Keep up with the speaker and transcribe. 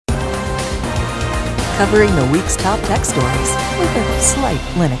covering the week's top tech stories with a slight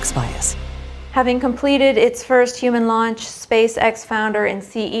Linux bias. Having completed its first human launch, SpaceX founder and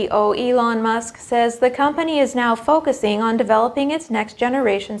CEO Elon Musk says the company is now focusing on developing its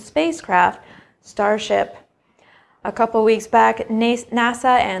next-generation spacecraft, Starship. A couple weeks back,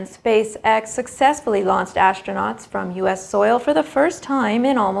 NASA and SpaceX successfully launched astronauts from U.S. soil for the first time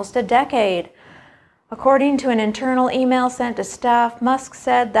in almost a decade. According to an internal email sent to staff, Musk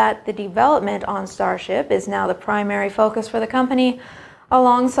said that the development on Starship is now the primary focus for the company,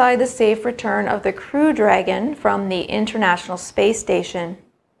 alongside the safe return of the Crew Dragon from the International Space Station.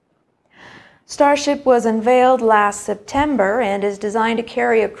 Starship was unveiled last September and is designed to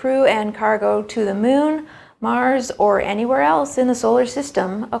carry a crew and cargo to the Moon, Mars, or anywhere else in the solar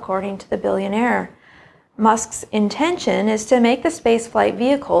system, according to the billionaire. Musk's intention is to make the spaceflight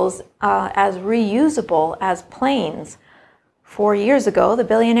vehicles as reusable as planes. 4 years ago, the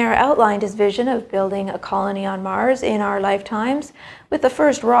billionaire outlined his vision of building a colony on Mars in our lifetimes, with the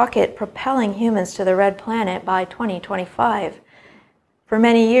first rocket propelling humans to the Red Planet by 2025. For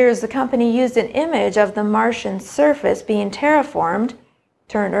many years, the company used an image of the Martian surface being terraformed,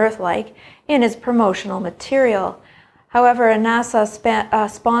 turned Earth-like, in its promotional material. However, a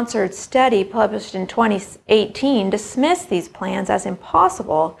NASA-sponsored study published in 2018 dismissed these plans as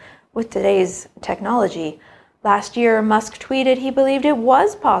impossible with today's technology. Last year, Musk tweeted he believed it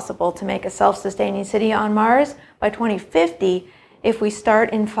was possible to make a self-sustaining city on Mars by 2050 if we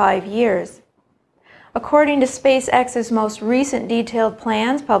start in 5 years. According to SpaceX's most recent detailed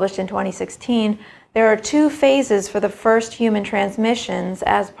plans published in 2016, there are 2 phases for the first human transmissions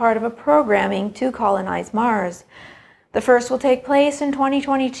as part of a programming to colonize Mars. The first will take place in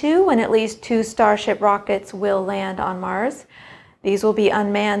 2022 when at least 2 Starship rockets will land on Mars. These will be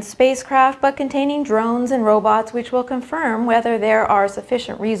unmanned spacecraft but containing drones and robots which will confirm whether there are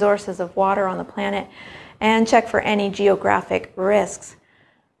sufficient resources of water on the planet and check for any geographic risks.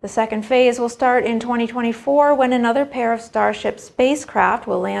 The second phase will start in 2024 when another pair of Starship spacecraft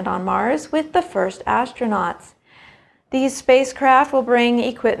will land on Mars with the first astronauts. These spacecraft will bring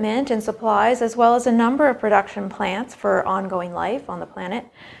equipment and supplies as well as a number of production plants for ongoing life on the planet,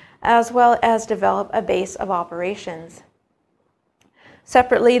 as well as develop a base of operations.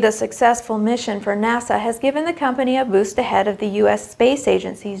 Separately, the successful mission for NASA has given the company a boost ahead of the U.S. Space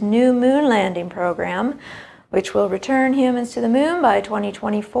Agency's new moon landing program, which will return humans to the Moon by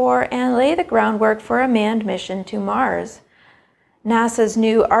 2024 and lay the groundwork for a manned mission to Mars. NASA's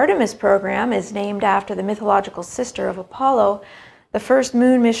new Artemis program is named after the mythological sister of Apollo, the first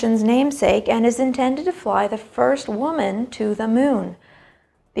moon mission's namesake, and is intended to fly the first woman to the Moon.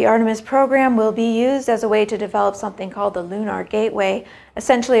 The Artemis program will be used as a way to develop something called the Lunar Gateway,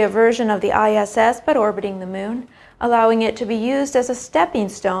 essentially a version of the ISS but orbiting the Moon, allowing it to be used as a stepping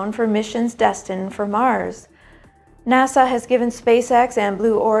stone for missions destined for Mars. NASA has given SpaceX and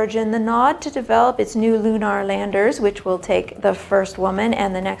Blue Origin the nod to develop its new lunar landers, which will take the first woman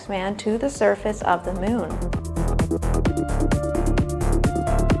and the next man to the surface of the Moon.